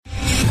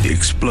The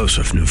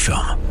explosive new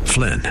film,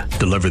 Flynn,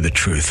 deliver the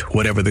truth,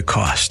 whatever the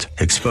cost,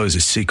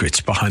 exposes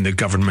secrets behind the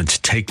government's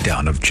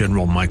takedown of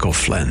General Michael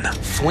Flynn.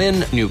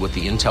 Flynn knew what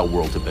the intel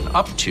world had been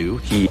up to.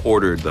 He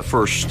ordered the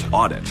first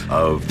audit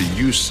of the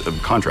use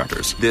of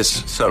contractors.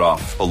 This set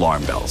off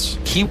alarm bells.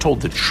 He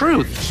told the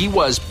truth. He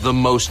was the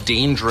most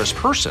dangerous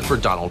person for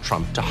Donald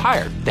Trump to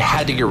hire. They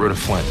had to get rid of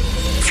Flynn.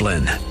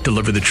 Flynn,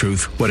 deliver the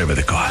truth, whatever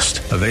the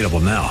cost. Available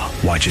now.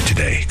 Watch it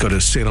today. Go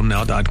to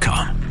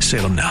salemnow.com.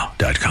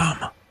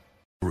 salemnow.com.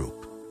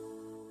 Group.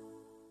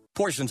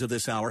 Portions of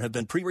this hour have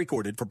been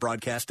pre-recorded for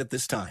broadcast at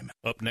this time.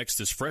 Up next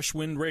is Fresh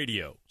Wind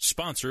Radio,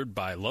 sponsored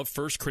by Love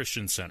First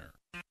Christian Center.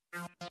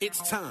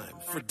 It's time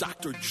for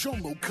Dr.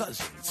 Jomo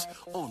Cousins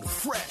on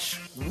Fresh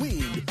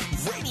Wind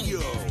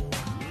Radio.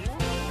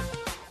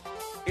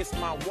 It's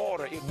my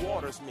water. It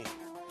waters me.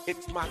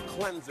 It's my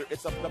cleanser.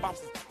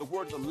 The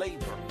word is a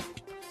labor.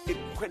 It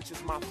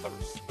quenches my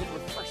thirst. It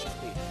refreshes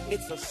me.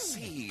 It's a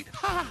seed.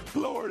 Ha!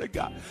 Glory to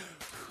God.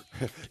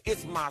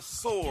 It's my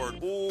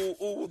sword.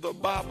 Ooh, the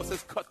Bible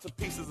says cut to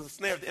pieces the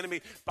snare of the enemy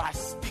by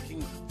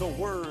speaking the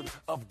word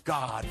of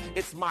God.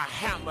 It's my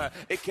hammer.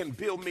 It can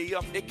build me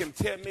up. It can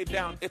tear me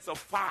down. It's a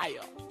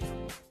fire.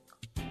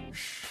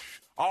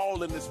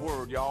 All in this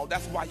word, y'all.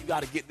 That's why you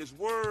got to get this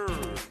word.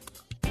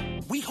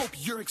 We hope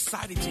you're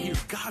excited to hear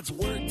God's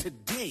word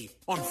today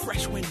on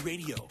Fresh Wind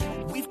Radio.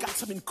 We've got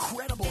some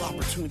incredible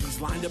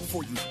opportunities lined up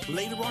for you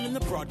later on in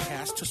the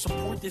broadcast to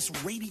support this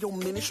radio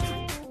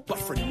ministry. But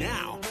for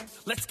now,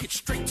 let's get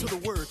straight to the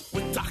word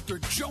with Dr.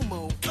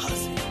 Jomo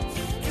Cousins.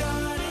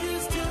 God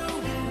is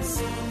doing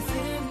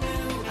something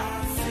new.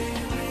 I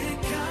feel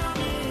it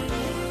coming.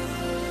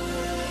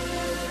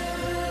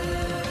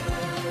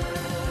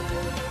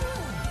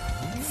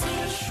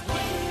 Fresh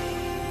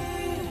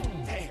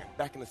Wind. Damn,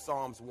 back in the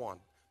Psalms 1.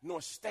 Nor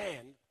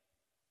stand,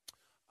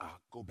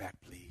 go back,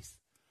 please.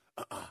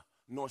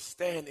 Nor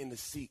stand in the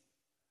seat.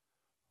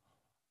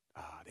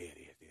 There it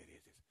is.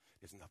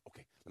 There's enough.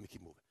 Okay, let me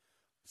keep moving.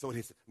 So it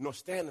is, nor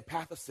stand in the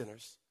path of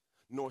sinners,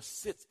 nor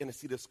sits in the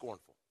seat of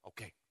scornful.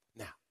 Okay,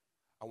 now,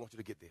 I want you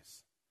to get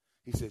this.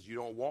 He says you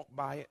don't walk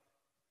by it,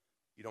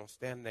 you don't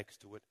stand next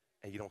to it,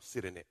 and you don't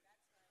sit in it.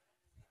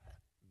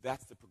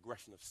 That's the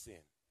progression of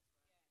sin.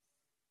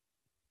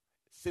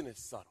 Sin is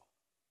subtle.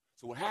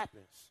 So what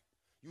happens,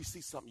 you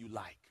see something you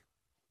like,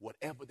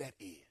 whatever that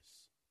is.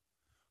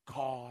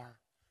 Car,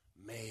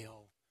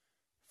 male,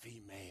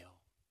 female,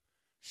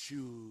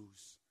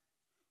 shoes,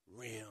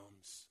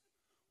 rims,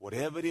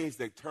 whatever it is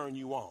that turn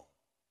you on,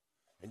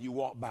 and you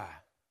walk by.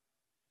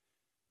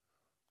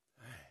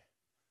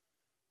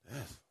 Hey,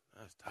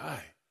 that's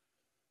tight.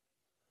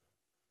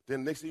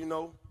 Then next thing you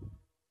know,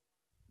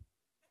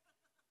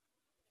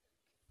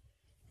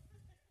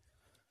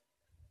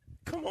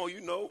 come on,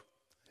 you know,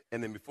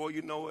 and then before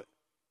you know it,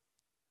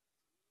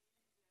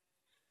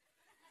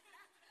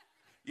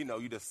 you know,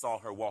 you just saw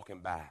her walking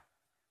by.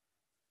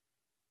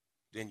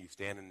 Then you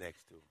standing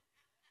next to her.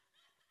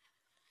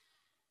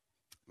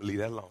 Leave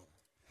that alone.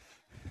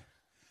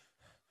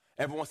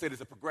 Everyone said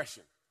it's a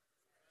progression.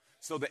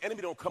 So the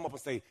enemy don't come up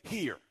and say,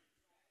 here.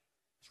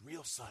 It's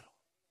real subtle.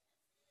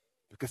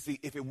 Because, see,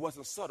 if it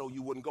wasn't subtle,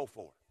 you wouldn't go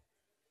for it.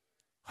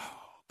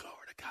 Oh,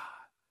 glory to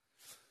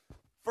God.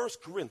 1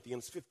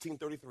 Corinthians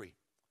 15:33.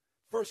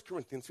 1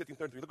 Corinthians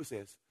 15:33, look what it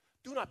says.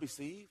 Do not be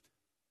deceived.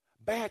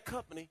 Bad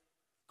company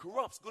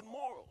corrupts good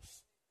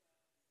morals.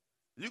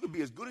 You could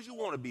be as good as you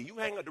want to be. You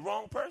hang with the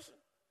wrong person,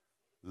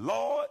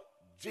 Lord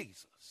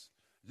Jesus,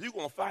 you're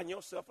going to find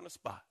yourself in a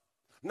spot.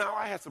 Now,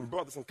 I had some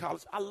brothers in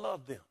college. I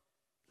loved them.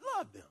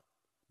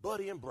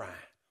 Buddy and Brian.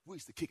 We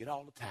used to kick it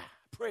all the time.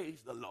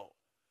 Praise the Lord.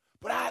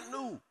 But I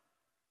knew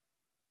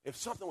if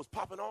something was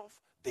popping off,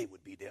 they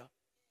would be there.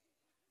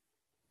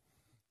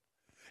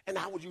 And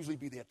I would usually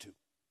be there too.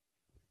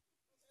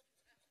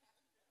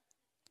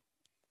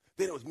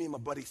 Then it was me and my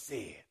buddy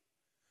said,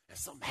 and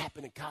something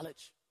happened in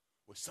college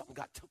where something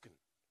got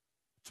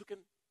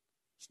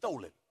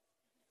stolen,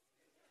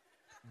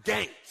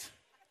 ganked.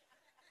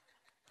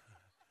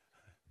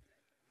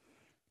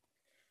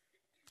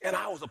 And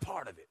I was a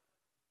part of it.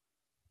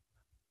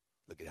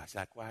 Look at y'all. See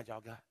how quiet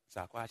y'all got? See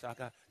how quiet y'all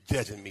got?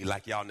 Judging me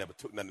like y'all never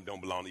took nothing that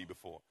don't belong to you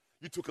before.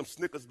 You took some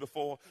Snickers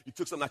before. You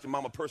took something out your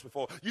mama's purse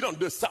before. You done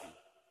did something.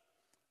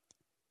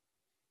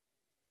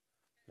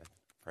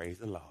 Praise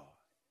the Lord.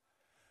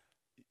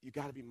 You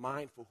got to be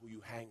mindful who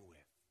you hang with.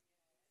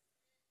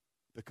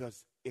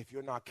 Because if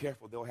you're not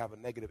careful, they'll have a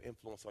negative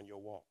influence on your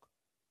walk.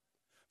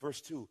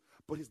 Verse 2,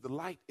 but his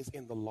delight is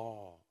in the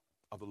law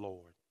of the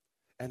Lord,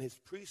 and his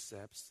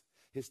precepts,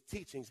 his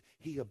teachings,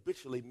 he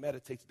habitually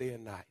meditates day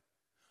and night.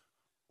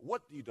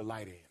 What do you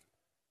delight in?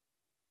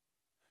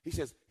 He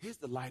says his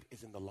delight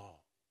is in the law.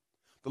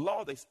 The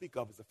law they speak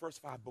of is the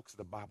first 5 books of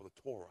the Bible,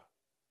 the Torah.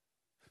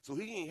 So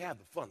he ain't have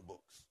the fun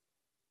books.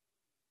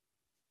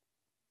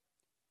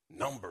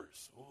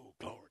 Numbers, oh,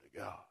 glory to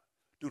God.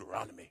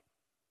 Deuteronomy.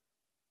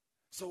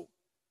 So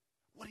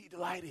what do you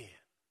delight in?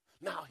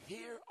 Now,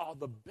 here are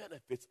the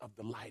benefits of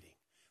delighting.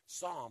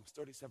 Psalms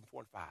 37,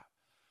 4 and 5.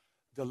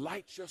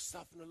 Delight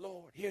yourself in the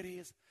Lord. Here it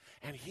is.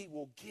 And he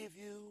will give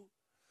you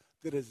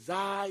the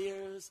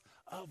desires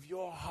of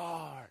your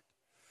heart.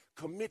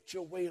 Commit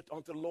your way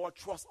unto the Lord,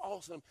 trust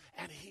also him,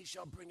 and he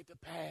shall bring it to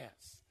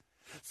pass.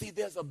 See,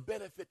 there's a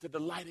benefit to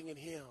delighting in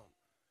him.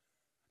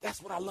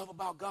 That's what I love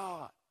about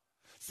God.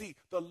 See,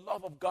 the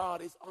love of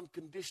God is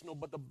unconditional,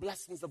 but the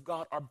blessings of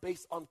God are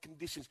based on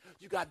conditions.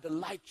 You got to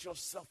delight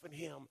yourself in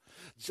him.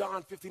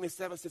 John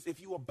 15:7 says,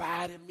 if you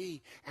abide in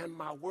me and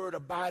my word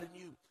abide in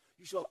you,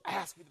 you shall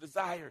ask me the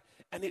desire,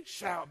 and it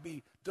shall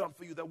be done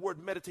for you. That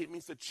word meditate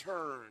means to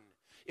churn.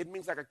 It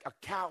means like a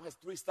cow has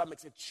 3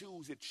 stomachs. It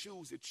chews, it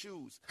chews, it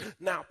chews.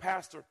 Now,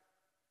 Pastor,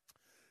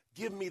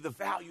 give me the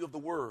value of the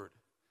word.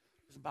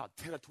 There's about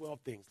 10 or 12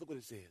 things. Look what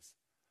it says.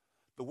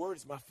 The word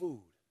is my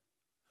food.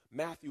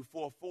 Matthew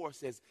 4:4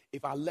 says,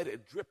 if I let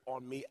it drip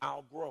on me,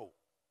 I'll grow.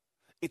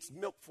 It's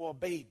milk for a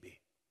baby.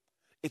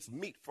 It's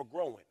meat for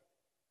growing.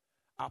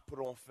 I put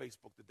it on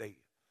Facebook today.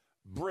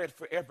 Bread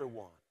for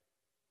everyone.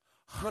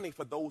 Honey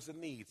for those in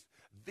need.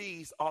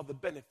 These are the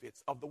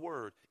benefits of the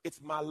word.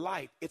 It's my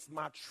light. It's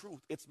my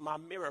truth. It's my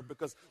mirror,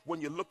 because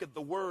when you look at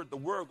the word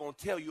going to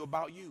tell you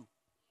about you.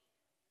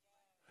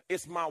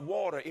 It's my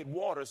water. It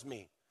waters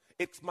me.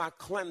 It's my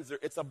cleanser.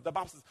 The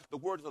Bible says the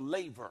word is a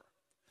laver.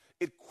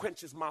 It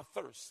quenches my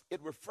thirst.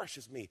 It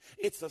refreshes me.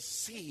 It's a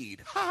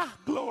seed. Ha!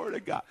 Glory to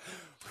God.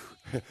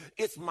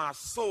 It's my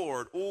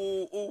sword.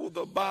 Oh,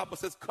 the Bible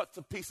says cut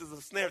to pieces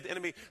the snare of the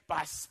enemy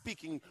by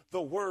speaking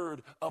the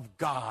word of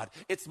God.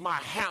 It's my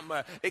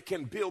hammer. It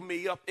can build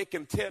me up. It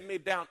can tear me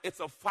down. It's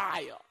a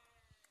fire.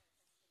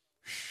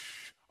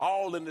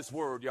 All in this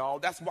word, y'all.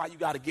 That's why you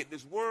got to get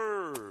this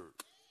word.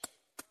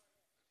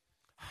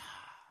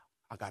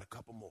 I got a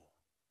couple more.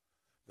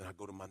 Then I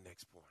go to my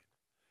next point.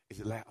 Is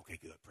it last? Okay,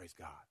 good. Praise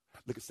God.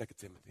 Look at 2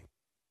 Timothy.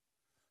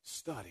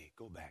 Study.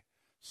 Go back.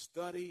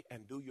 Study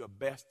and do your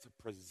best to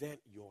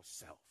present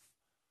yourself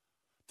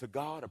to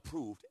God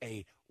approved,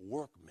 a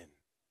workman.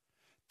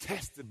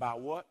 Tested by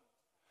what?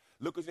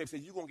 Look at his name. Say,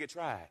 you're going to get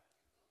tried.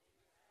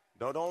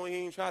 Don't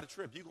even try to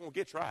trip. You're going to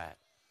get tried.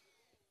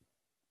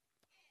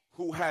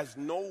 Who has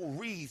no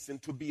reason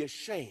to be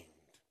ashamed.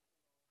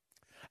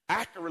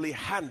 Accurately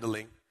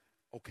handling.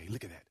 Okay,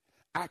 look at that.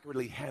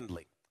 Accurately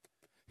handling.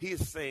 He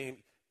is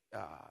saying,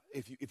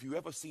 if you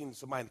ever seen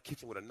somebody in the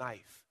kitchen with a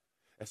knife,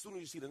 as soon as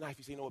you see the knife,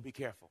 you say, you know what, be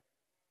careful.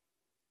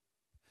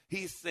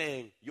 He's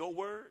saying, your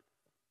word,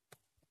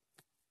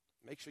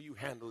 make sure you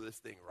handle this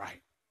thing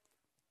right.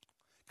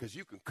 Because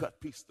you can cut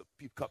people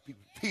to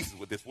pieces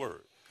with this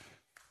word.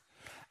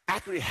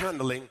 Accurately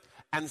handling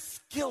and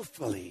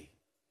skillfully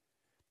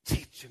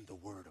teaching the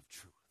word of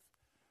truth.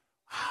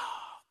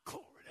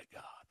 Glory to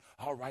God.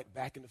 All right,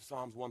 back into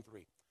Psalms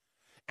 1:3.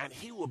 And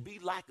he will be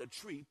like a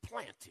tree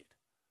planted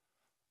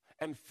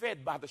and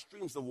fed by the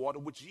streams of water,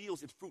 which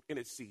yields its fruit in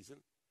its season.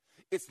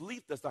 Its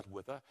leaf does not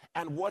wither,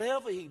 and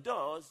whatever he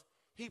does,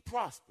 he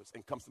prospers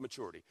and comes to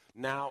maturity.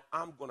 Now,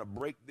 I'm going to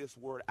break this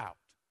word out,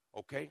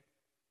 okay?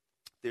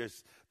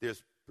 There's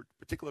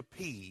particular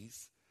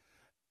P's,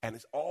 and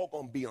it's all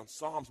going to be on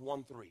Psalms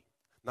 1:3.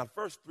 Now, the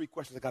first 3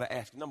 questions I got to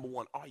ask you. Number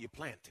 1, are you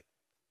planted?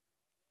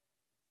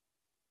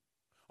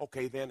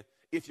 Okay, then,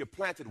 if you're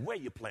planted, where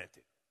you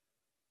planted?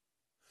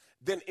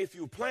 Then if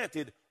you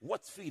planted,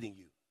 what's feeding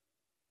you?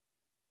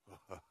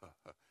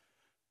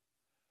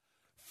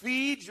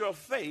 Feed your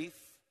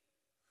faith,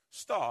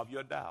 starve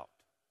your doubt.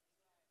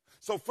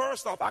 So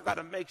first off, I got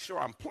to make sure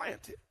I'm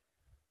planted.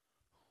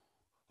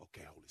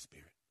 Okay, Holy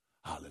Spirit.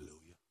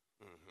 Hallelujah.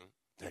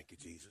 Thank you,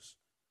 Jesus.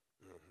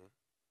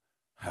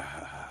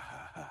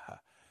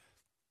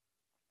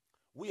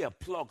 We have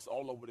plugs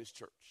all over this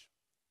church.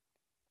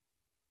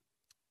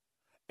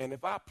 And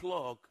if I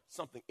plug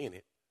something in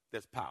it,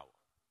 there's power.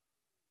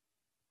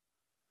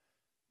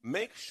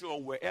 Make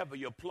sure wherever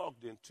you're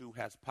plugged into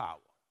has power.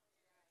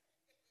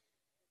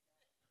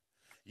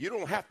 You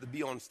don't have to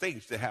be on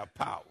stage to have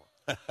power.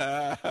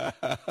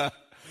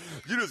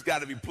 You just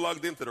got to be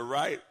plugged into the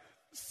right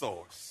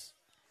source.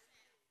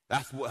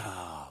 That's what,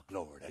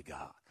 glory to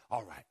God.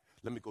 All right,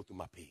 let me go through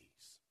my P's.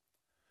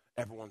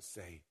 Everyone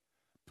say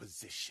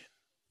position.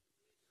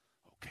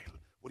 Okay,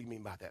 what do you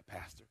mean by that,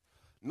 Pastor?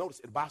 Notice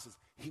the Bible says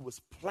he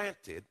was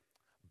planted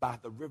by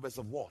the rivers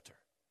of water.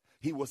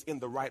 He was in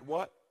the right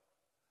what?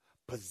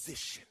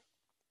 Position.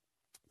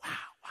 Wow.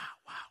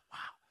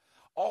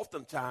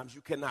 Oftentimes,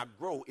 you cannot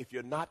grow if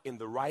you're not in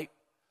the right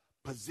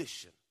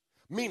position.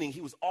 Meaning,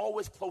 he was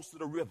always close to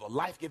the river,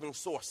 life-giving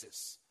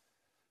sources.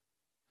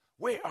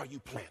 Where are you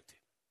planted?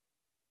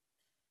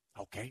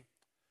 Okay.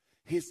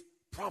 His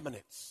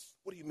prominence.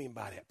 What do you mean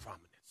by that,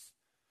 prominence?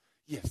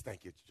 Yes,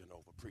 thank you,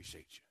 Genova.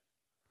 Appreciate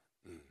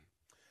you.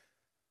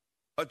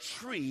 A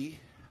tree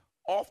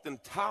often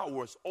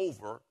towers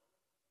over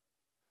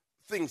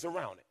things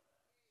around it.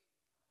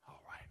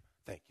 All right.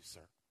 Thank you,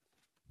 sir.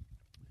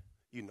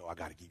 You know I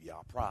got to give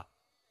y'all prop.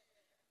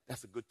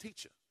 That's a good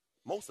teacher.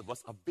 Most of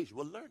us are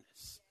visual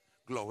learners.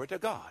 Glory to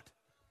God.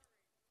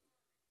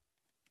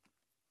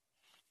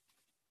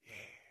 Yeah.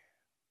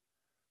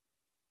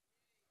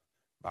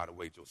 By the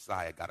way,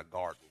 Josiah got a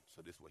garden,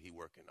 so this is what he's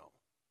working on.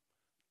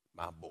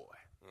 My boy.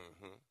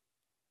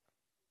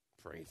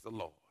 Praise the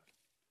Lord.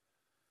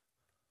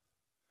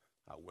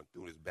 I went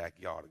through this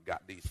backyard and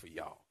got these for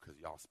y'all because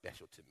y'all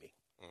special to me.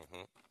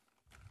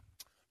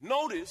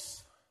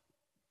 Notice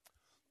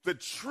the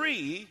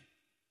tree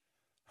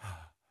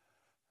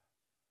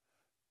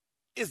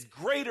is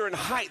greater in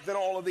height than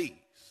all of these.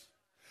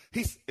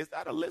 Is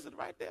that a lizard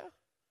right there?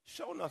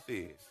 Sure enough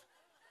is.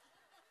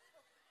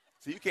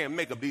 So you can't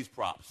make up these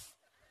props.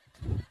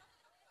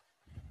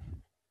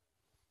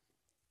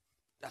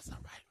 That's all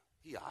right.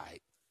 He all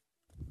right.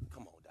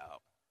 Come on, dog.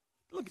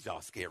 Look at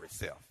y'all scary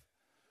self.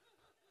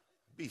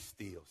 Be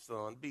still,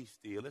 son. Be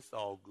still. It's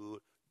all good.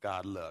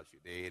 God loves you.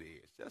 There it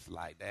is. Just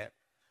like that.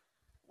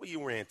 Where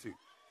you ran to?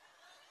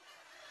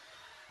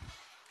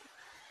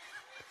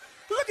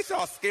 Look at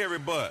y'all scary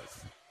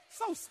buzz.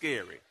 So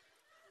scary.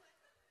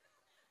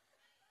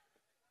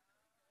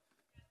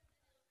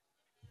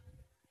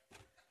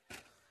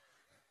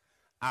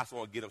 I just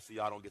want to get them so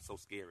y'all don't get so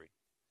scary.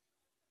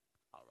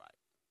 All right.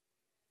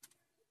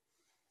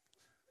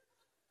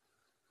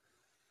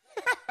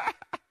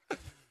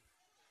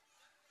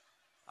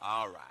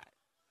 All right.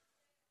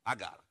 I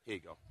got him. Here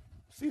you go.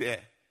 See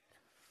that?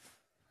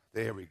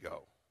 There we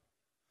go.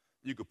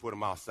 You could put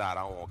him outside.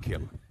 I don't want to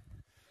kill him.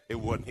 It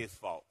wasn't his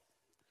fault.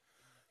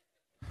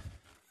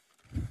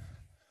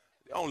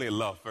 Only in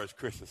Love First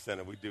Christian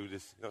Center we do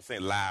this, you know what I'm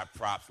saying, live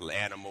props, little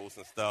animals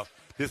and stuff.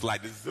 This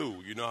like the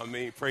zoo, you know what I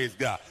mean? Praise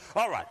God.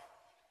 All right.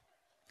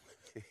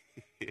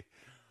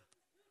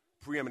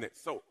 Preeminent.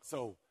 So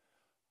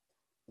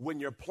when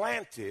you're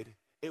planted,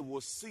 it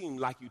will seem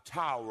like you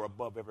tower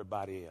above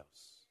everybody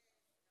else.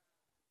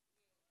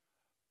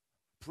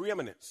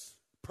 Preeminence,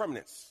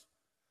 permanence.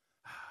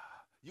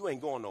 You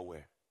ain't going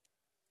nowhere.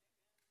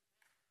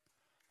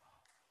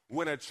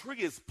 When a tree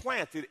is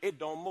planted, it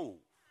don't move.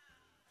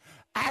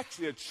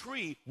 Actually, a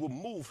tree will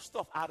move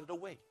stuff out of the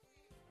way.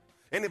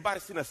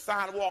 Anybody seen a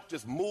sidewalk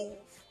just move?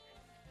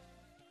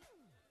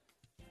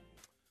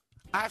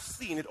 I've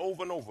seen it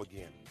over and over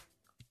again.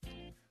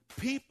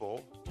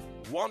 People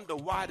wonder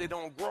why they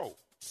don't grow.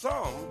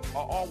 Some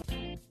are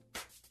always.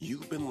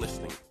 You've been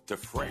listening to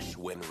Fresh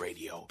Wind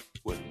Radio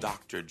with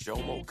Dr.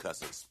 Jomo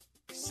Cousins,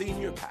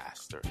 Senior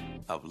Pastor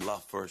of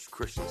Love First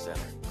Christian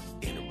Center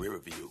in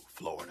Riverview,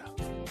 Florida.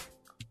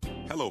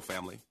 Hello,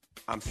 family.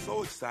 I'm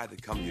so excited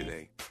to come here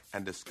today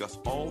and discuss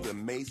all the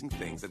amazing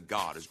things that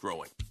God is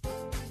growing.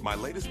 My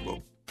latest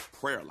book,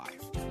 Prayer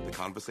Life, The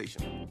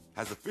Conversation,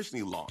 has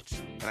officially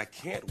launched, and I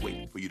can't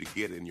wait for you to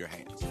get it in your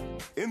hands.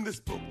 In this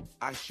book,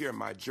 I share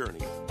my journey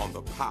on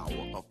the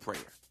power of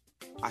prayer.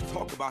 I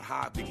talk about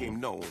how I became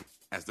known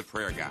as the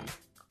prayer guy.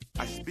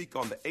 I speak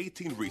on the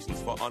 18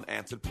 reasons for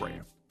unanswered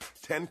prayer,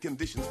 10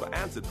 conditions for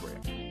answered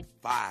prayer,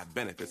 5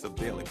 benefits of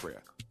daily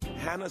prayer,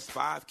 Hannah's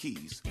 5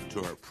 keys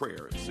to her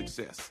prayer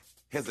success,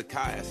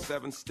 Hezekiah's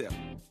 7-step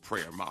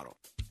prayer model,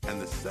 and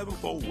the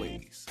 7-fold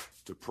ways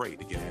to pray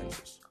to get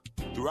answers.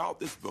 Throughout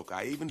this book,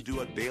 I even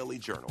do a daily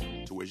journal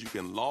to where you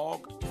can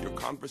log your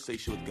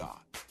conversation with God.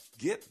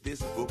 Get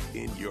this book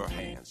in your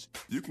hands.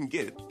 You can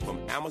get it from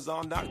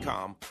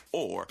Amazon.com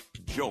or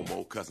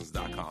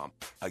JomoCousins.com.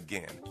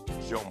 Again,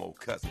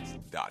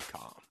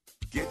 JomoCousins.com.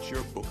 Get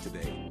your book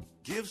today.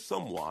 Give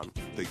someone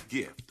the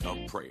gift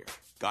of prayer.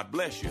 God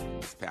bless you.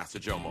 It's Pastor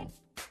Jomo.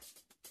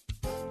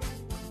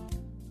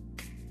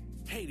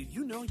 Hey, did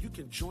you know you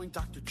can join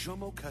Dr.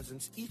 Jomo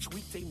Cousins each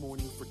weekday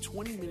morning for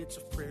 20 minutes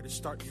of prayer to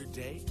start your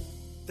day?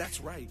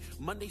 That's right.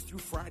 Monday through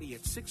Friday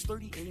at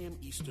 6:30 a.m.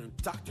 Eastern,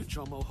 Dr.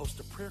 Jomo hosts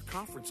a prayer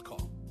conference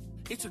call.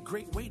 It's a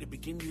great way to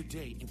begin your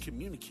day in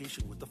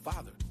communication with the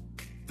Father.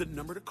 The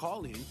number to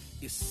call in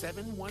is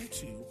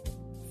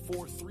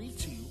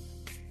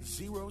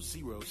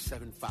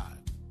 712-432-0075.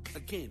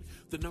 Again,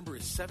 the number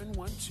is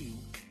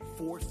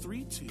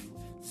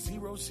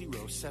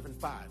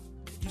 712-432-0075.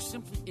 You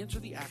simply enter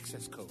the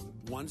access code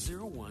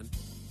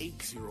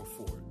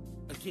 101804.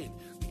 Again,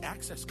 the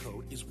access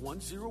code is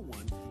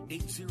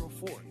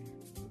 101804.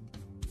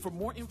 For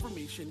more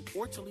information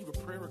or to leave a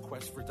prayer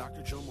request for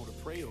Dr. Jomo to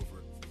pray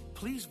over,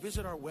 please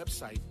visit our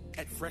website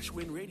at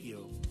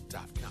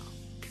freshwindradio.com.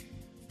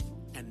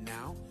 And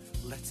now,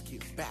 let's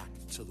get back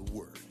to the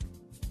Word.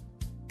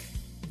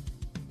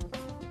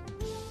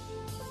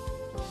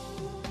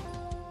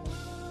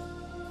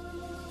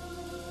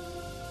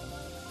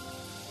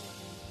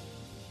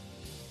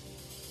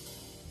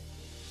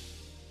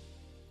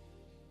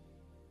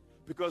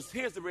 Because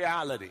here's the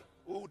reality.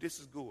 Ooh, this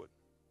is good.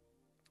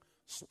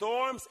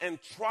 Storms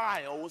and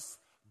trials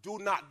do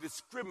not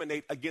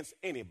discriminate against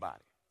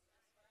anybody.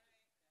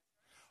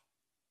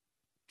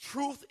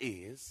 Truth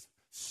is,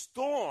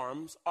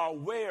 storms are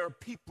where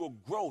people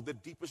grow the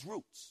deepest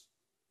roots.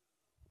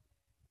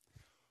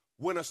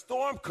 When a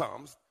storm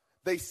comes,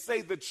 they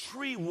say the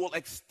tree will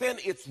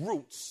extend its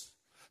roots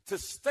to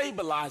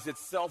stabilize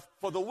itself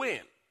for the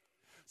wind.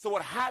 So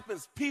what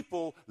happens,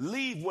 people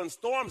leave when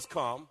storms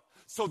come,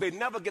 so they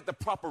never get the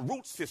proper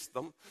root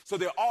system. So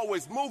they're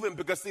always moving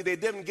because, see, they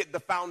didn't get the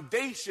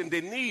foundation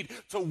they need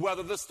to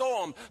weather the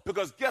storm.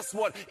 Because guess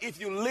what?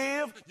 If you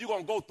live, you're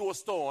going to go through a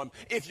storm.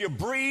 If you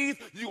breathe,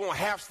 you're going to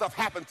have stuff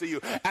happen to you.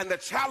 And the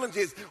challenge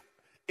is,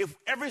 if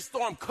every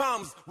storm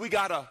comes, we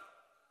got to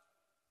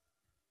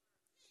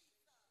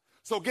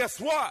So guess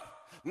what?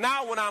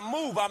 Now when I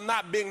move, I'm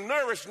not being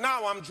nourished.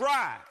 Now I'm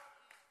dry.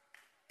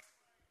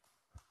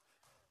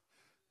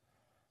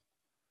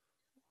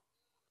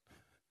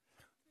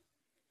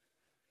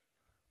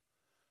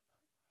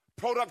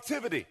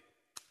 Productivity.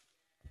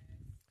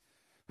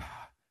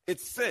 It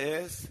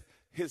says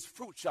his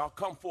fruit shall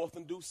come forth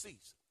in due season.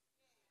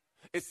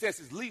 It says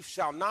his leaf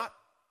shall not.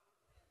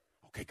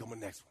 Okay, come on,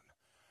 next one.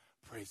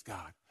 Praise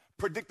God.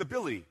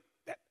 Predictability.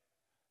 That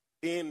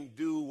in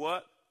due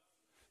what?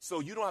 So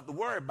you don't have to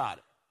worry about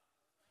it.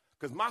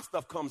 Because my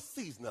stuff comes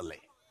seasonally.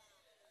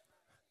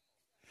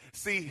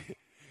 See,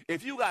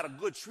 if you got a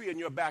good tree in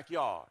your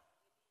backyard,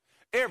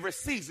 every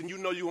season you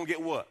know you're going to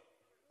get what?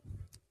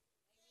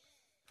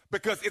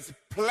 Because it's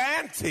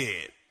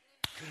planted.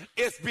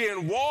 It's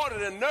being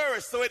watered and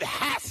nourished, so it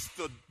has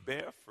to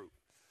bear fruit.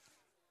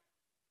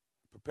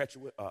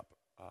 Perpetuity.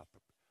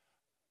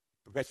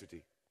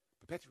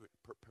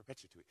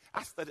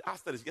 I studied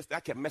this yesterday. I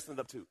kept messing it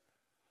up too.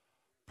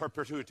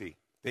 Perpetuity.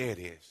 There it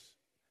is.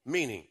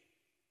 Meaning,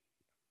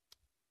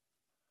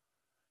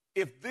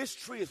 if this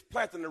tree is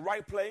planted in the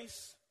right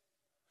place,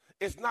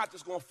 it's not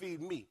just going to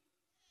feed me.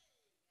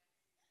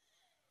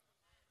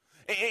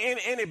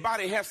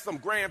 Anybody has some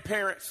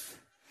grandparents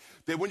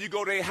that when you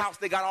go to their house,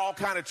 they got all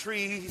kind of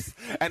trees,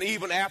 and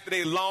even after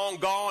they're long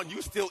gone,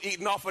 you still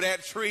eating off of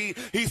that tree.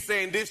 He's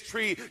saying this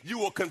tree you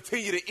will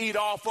continue to eat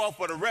off of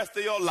for the rest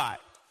of your life.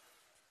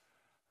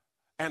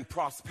 And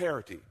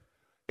prosperity.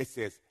 It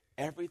says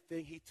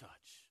everything he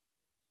touched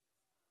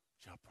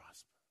shall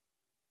prosper.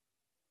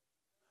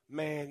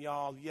 Man,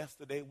 y'all,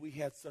 yesterday we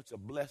had such a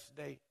blessed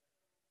day.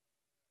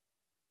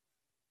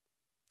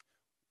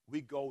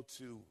 We go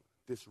to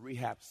this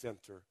rehab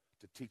center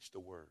to teach the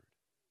word.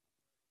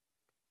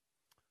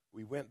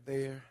 We went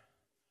there.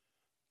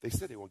 They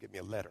said they won't give me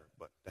a letter,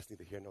 but that's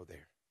neither here nor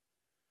there.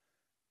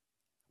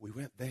 We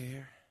went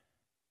there,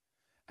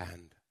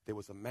 and there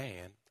was a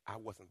man. I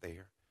wasn't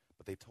there,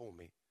 but they told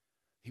me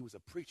he was a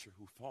preacher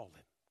who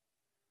fallen.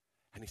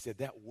 And he said,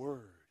 that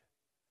word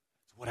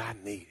is what I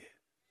needed.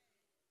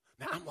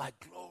 Now, I'm like,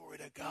 glory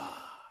to God.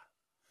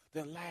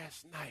 Then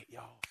last night,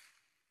 y'all,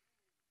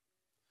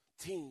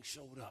 team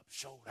showed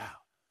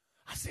out.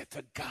 I said,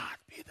 to God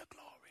be the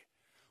glory.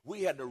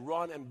 We had to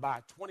run and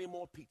buy 20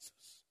 more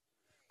pizzas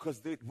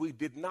because we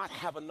did not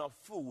have enough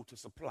food to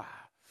supply.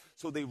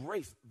 So they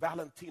raced.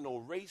 Valentino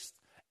raced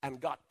and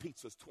got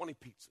pizzas, 20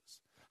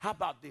 pizzas. How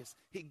about this?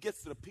 He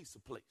gets to the pizza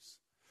place.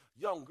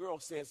 Young girl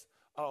says,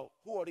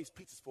 who are these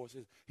pizzas for?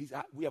 He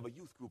says, we have a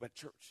youth group at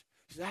church.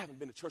 He said, I haven't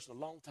been to church in a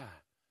long time.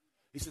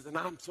 He says, and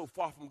I'm so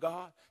far from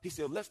God. He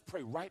said, let's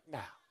pray right now.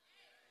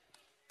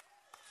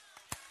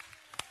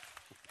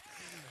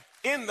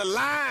 In the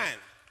line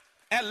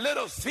at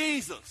Little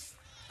Caesars,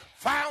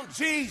 found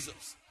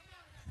Jesus.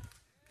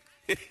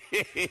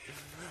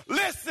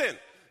 Listen,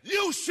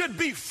 you should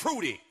be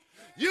fruity.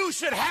 You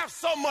should have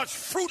so much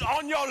fruit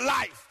on your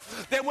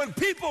life that when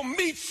people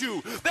meet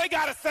you, they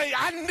got to say,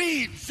 I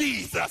need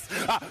Jesus.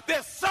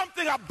 There's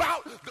something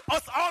about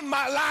us on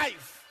my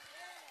life.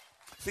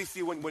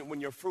 See,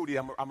 when you're fruity,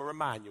 I'm going to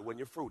remind you, when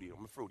you're fruity,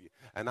 I'm fruity.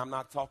 And I'm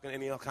not talking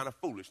any kind of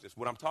foolishness.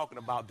 What I'm talking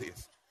about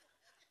this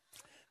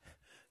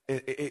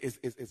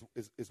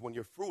is when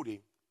you're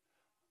fruity,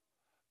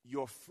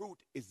 your fruit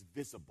is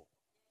visible.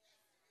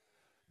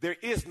 There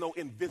is no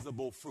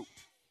invisible fruit.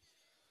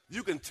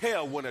 You can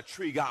tell when a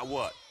tree got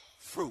what?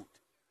 Fruit.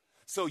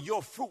 So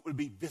your fruit will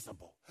be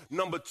visible.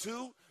 Number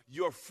two,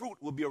 your fruit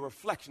will be a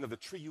reflection of the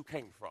tree you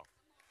came from.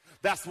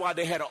 That's why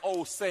they had an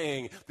old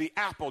saying, the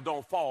apple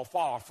don't fall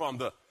far from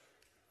the...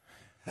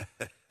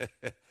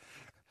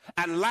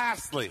 And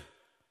lastly,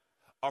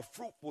 a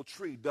fruitful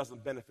tree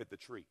doesn't benefit the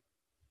tree.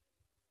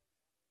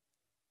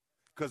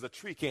 Because a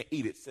tree can't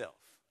eat itself.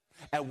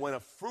 And when a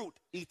fruit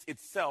eats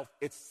itself,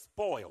 it's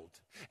spoiled.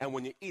 And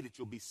when you eat it,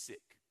 you'll be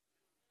sick.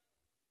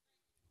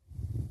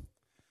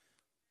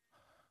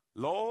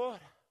 Lord,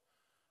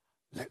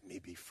 let me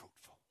be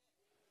fruitful.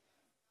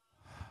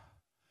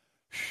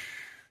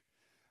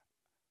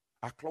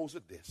 I close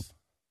with this.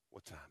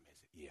 What time is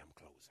it? Yeah, I'm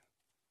closing.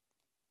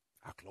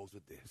 I close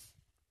with this.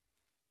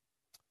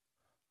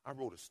 I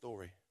wrote a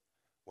story,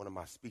 one of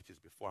my speeches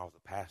before I was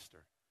a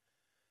pastor,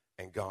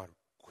 and God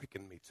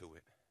quickened me to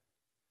it.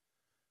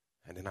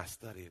 And then I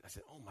studied it. I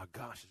said, oh my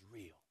gosh, it's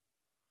real.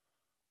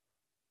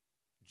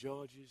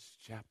 Judges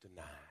chapter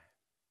 9.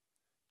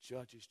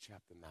 Judges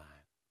chapter 9.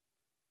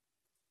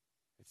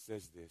 It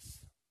says this.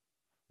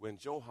 When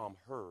Joram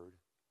heard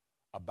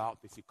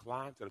about this, he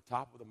climbed to the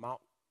top of the Mount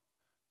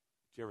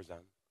Gerizim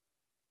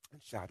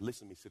and shouted,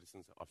 listen to me,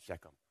 citizens of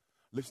Shechem.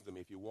 Listen to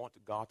me if you want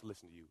God to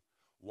listen to you.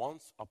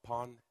 Once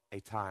upon a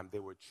time,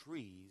 there were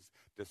trees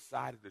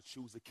decided to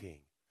choose a king.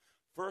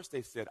 First,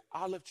 they said,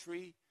 olive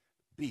tree,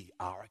 be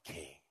our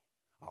king.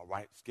 All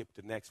right, skip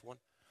to the next one.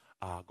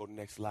 Go to the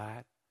next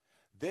slide.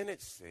 Then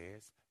it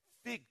says,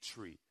 fig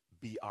tree,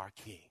 be our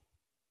king.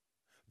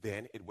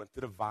 Then it went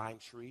to the vine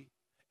tree,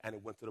 and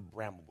it went to the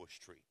bramble bush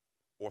tree,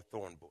 or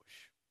thorn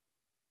bush.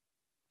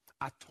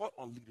 I taught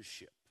on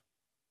leadership.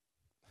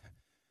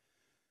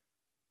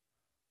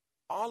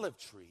 Olive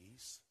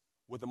trees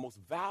were the most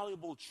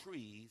valuable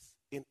trees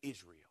in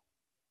Israel.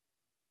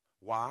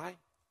 Why?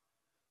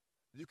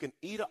 You can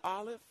eat an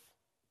olive.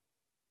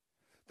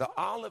 The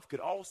olive could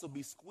also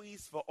be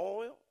squeezed for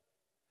oil.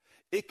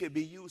 It could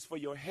be used for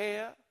your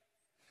hair.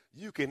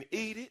 You can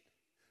eat it.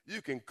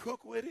 You can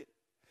cook with it.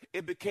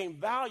 It became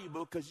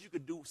valuable because you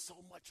could do so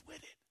much with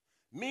it.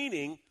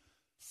 Meaning,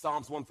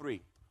 Psalms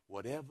 1:3,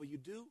 whatever you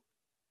do,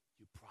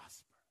 you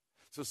prosper.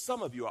 So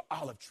some of you are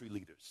olive tree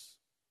leaders.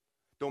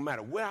 Don't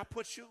matter where I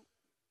put you,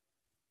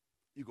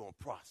 you're going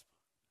to prosper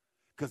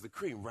because the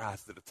cream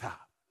rises to the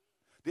top.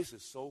 This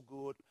is so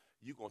good.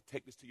 You're going to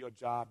take this to your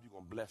job. You're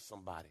going to bless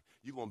somebody.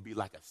 You're going to be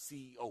like a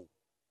CEO.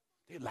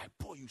 They're like,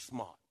 boy, you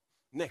smart.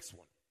 Next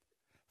one,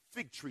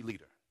 fig tree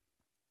leader.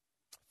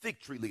 Fig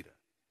tree leader.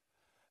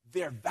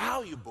 They're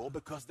valuable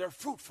because they're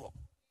fruitful.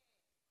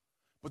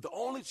 But the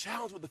only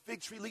challenge with the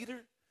fig tree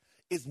leader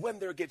is when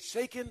they get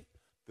shaken,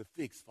 the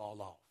figs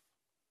fall off.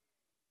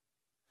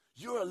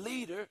 You're a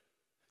leader,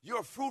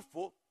 you're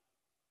fruitful,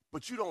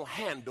 but you don't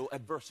handle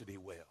adversity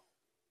well.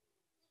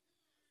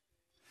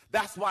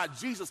 That's why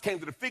Jesus came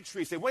to the fig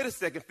tree and said, wait a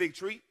second, fig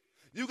tree.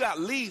 You got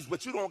leaves,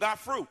 but you don't got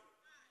fruit.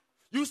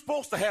 You're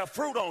supposed to have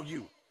fruit on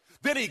you.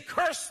 Then he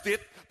cursed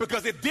it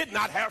because it did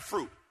not have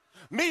fruit.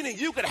 Meaning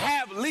you could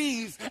have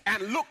leaves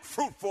and look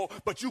fruitful,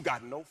 but you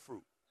got no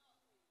fruit.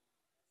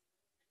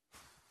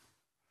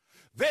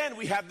 Then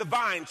we have the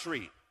vine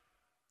tree.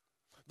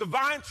 The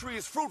vine tree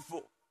is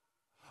fruitful,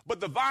 but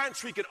the vine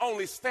tree can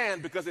only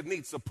stand because it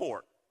needs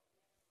support.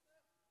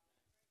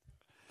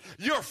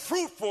 You're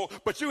fruitful,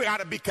 but you got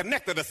to be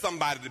connected to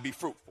somebody to be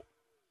fruitful.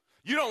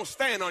 You don't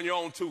stand on your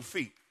own 2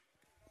 feet.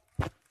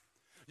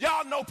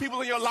 Y'all know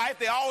people in your life,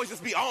 they always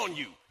just be on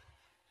you.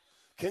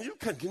 Can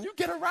you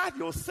get a ride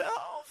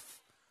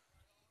yourself?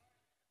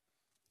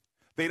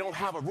 They don't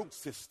have a root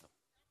system.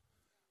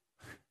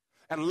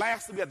 And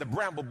lastly, we have the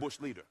bramble bush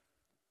leader.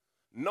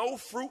 No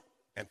fruit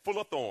and full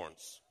of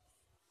thorns.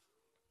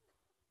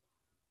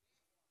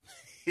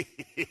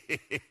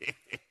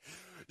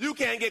 You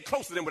can't get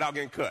close to them without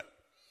getting cut.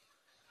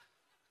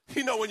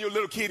 You know when you're a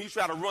little kid and you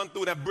try to run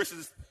through that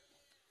bushes.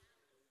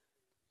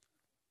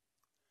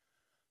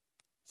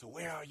 So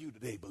where are you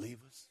today,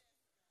 believers?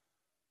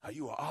 Are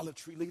you an olive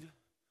tree leader?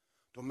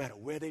 Don't matter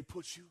where they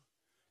put you,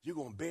 you're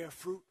going to bear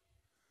fruit.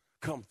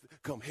 Come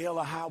hell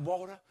or high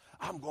water,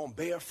 I'm going to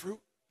bear fruit.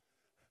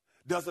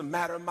 Doesn't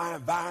matter my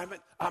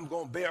environment, I'm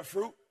going to bear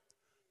fruit.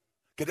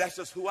 Because that's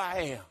just who I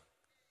am.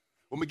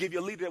 When we give you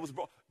a leader that was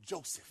brought,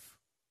 Joseph.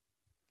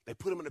 They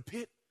put him in the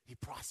pit, he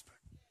prospered.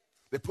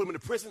 They put him in the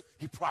prison,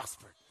 he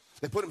prospered.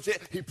 They put him in jail,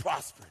 he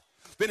prospered.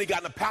 Then he got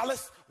in the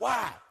palace.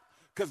 Why?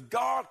 Because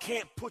God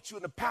can't put you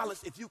in the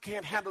palace if you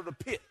can't handle the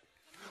pit.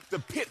 The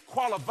pit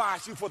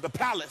qualifies you for the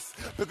palace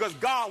because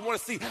God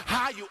wants to see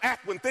how you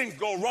act when things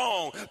go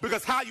wrong,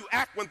 because how you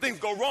act when things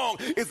go wrong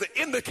is an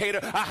indicator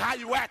of how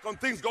you act when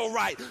things go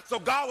right. So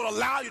God will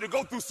allow you to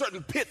go through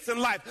certain pits in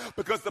life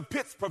because the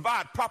pits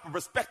provide proper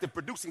perspective,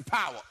 producing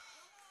power.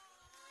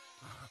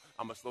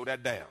 I'm going to slow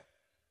that down.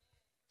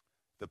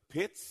 The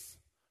pits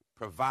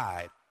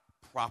provide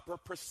proper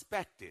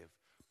perspective,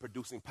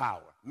 producing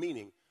power.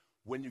 Meaning,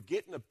 when you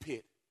get in a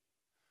pit,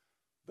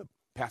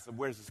 Pastor,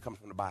 where does this come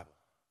from the Bible?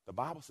 The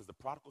Bible says the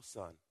prodigal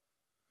son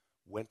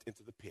went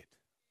into the pit,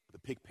 the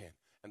pig pen,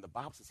 and the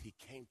Bible says he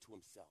came to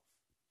himself.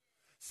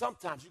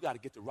 Sometimes you got to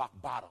get to rock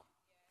bottom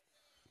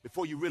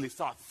before you really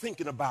start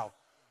thinking about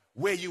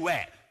where you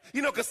at.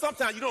 You know, because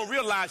sometimes you don't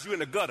realize you're in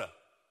the gutter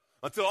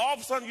until all of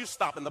a sudden you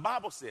stop. And the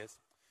Bible says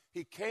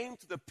he came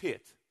to the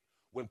pit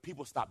when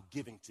people stopped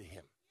giving to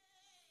him.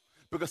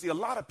 Because, see, a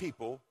lot of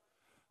people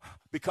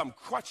become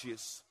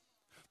crutches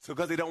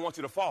because they don't want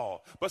you to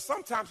fall. But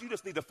sometimes you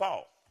just need to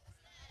fall.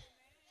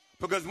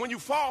 Because when you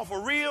fall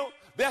for real,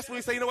 that's when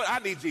you say, you know what, I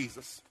need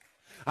Jesus.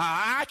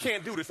 I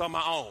can't do this on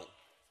my own.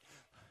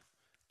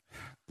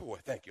 Boy,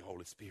 thank you,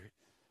 Holy Spirit.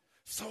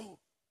 So,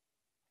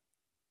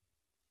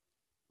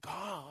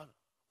 God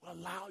will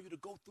allow you to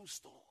go through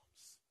storms.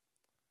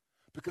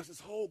 Because his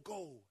whole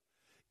goal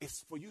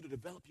is for you to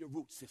develop your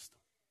root system.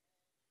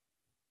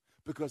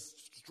 Because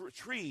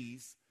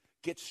trees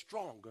get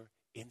stronger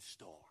in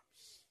storms.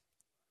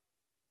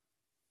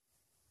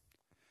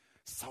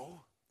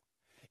 So,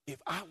 if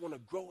I want to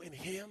grow in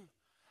him,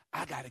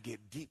 I got to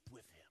get deep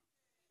with him.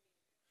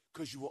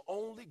 Because you will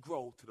only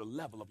grow to the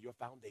level of your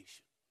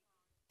foundation.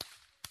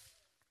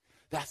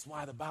 That's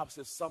why the Bible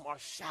says some are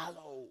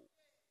shallow.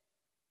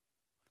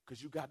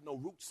 Because you got no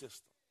root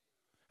system.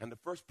 And the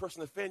first person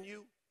to offend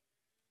you,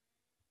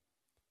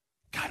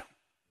 cut him,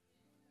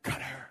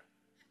 cut her.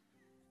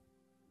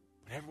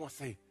 But everyone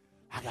say,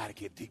 I got to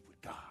get deep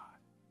with God.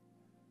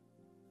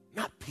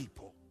 Not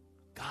people,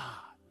 God.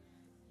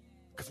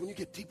 Because when you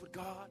get deep with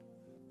God,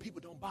 people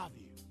don't bother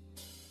you.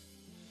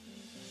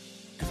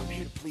 Because I'm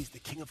here to please the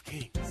King of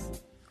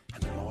Kings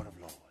and the Lord of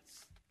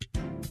Lords.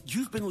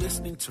 You've been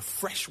listening to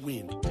Fresh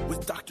Wind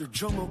with Dr.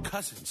 Jomo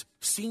Cousins,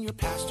 Senior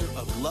Pastor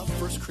of Love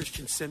First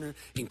Christian Center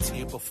in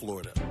Tampa,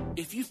 Florida.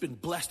 If you've been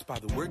blessed by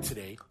the word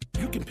today,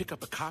 you can pick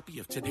up a copy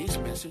of today's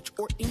message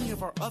or any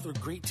of our other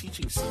great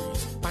teaching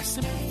series by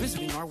simply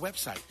visiting our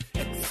website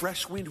at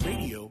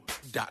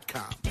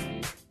freshwindradio.com.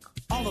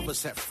 All of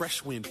us at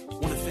Fresh Wind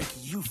want to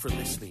thank you for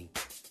listening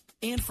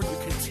and for your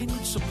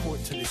continued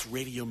support to this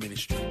radio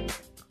ministry.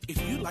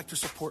 If you'd like to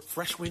support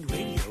Fresh Wind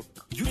Radio,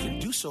 you can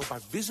do so by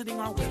visiting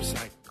our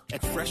website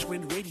at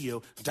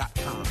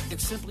freshwindradio.com and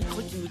simply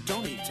clicking the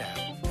Donate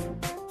tab.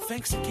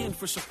 Thanks again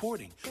for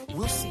supporting.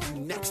 We'll see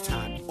you next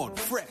time on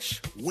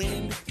Fresh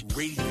Wind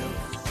Radio.